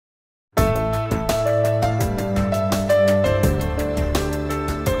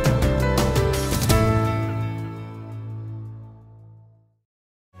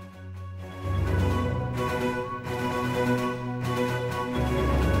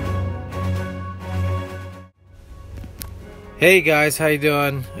Hey guys, how you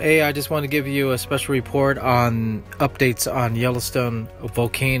doing? Hey, I just want to give you a special report on updates on Yellowstone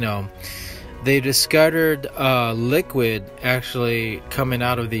volcano. They discovered liquid actually coming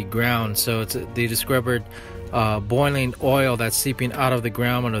out of the ground. So they discovered boiling oil that's seeping out of the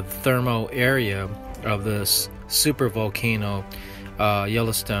ground in the thermal area of the super volcano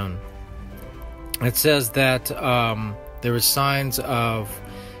Yellowstone. It says that there were signs of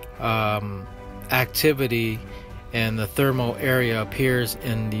activity, and the thermal area appears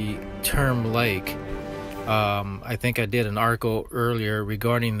in the term lake. I think I did an article earlier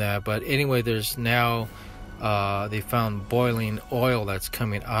regarding that, but anyway, there's now they found boiling oil that's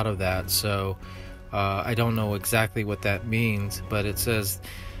coming out of that. So I don't know exactly what that means, but it says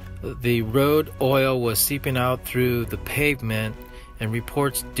the road oil was seeping out through the pavement, and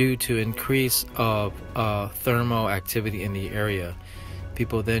reports due to increase of thermal activity in the area.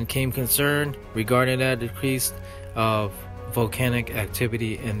 People then came concerned regarding that decrease of volcanic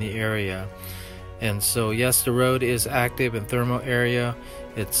activity in the area. And so yes, the road is active in thermal area.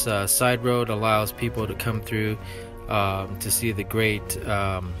 Its side road allows people to come through to see the great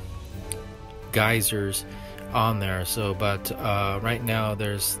geysers on there. So but right now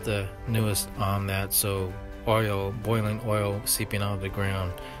there's the newest on that, so boiling oil seeping out of the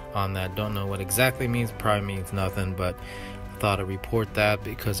ground on that. Don't know what exactly means, probably means nothing, but I thought I'd report that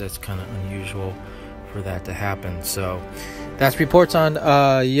because it's kind of unusual for that to happen. So that's reports on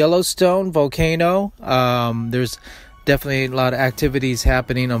Yellowstone volcano. There's definitely a lot of activities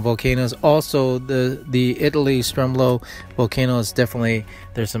happening on volcanoes. Also the Italy Strumlo volcano is definitely,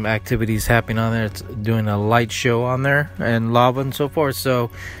 there's some activities happening on there. It's doing a light show on there and lava and so forth.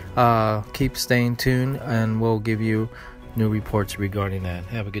 So keep staying tuned and we'll give you new reports regarding that.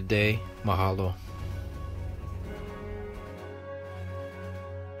 Have a good day. Mahalo.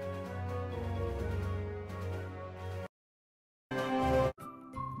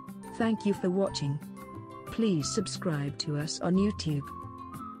 Thank you for watching. Please subscribe to us on YouTube.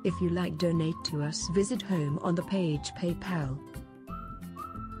 If you like, donate to us, visit home on the page PayPal.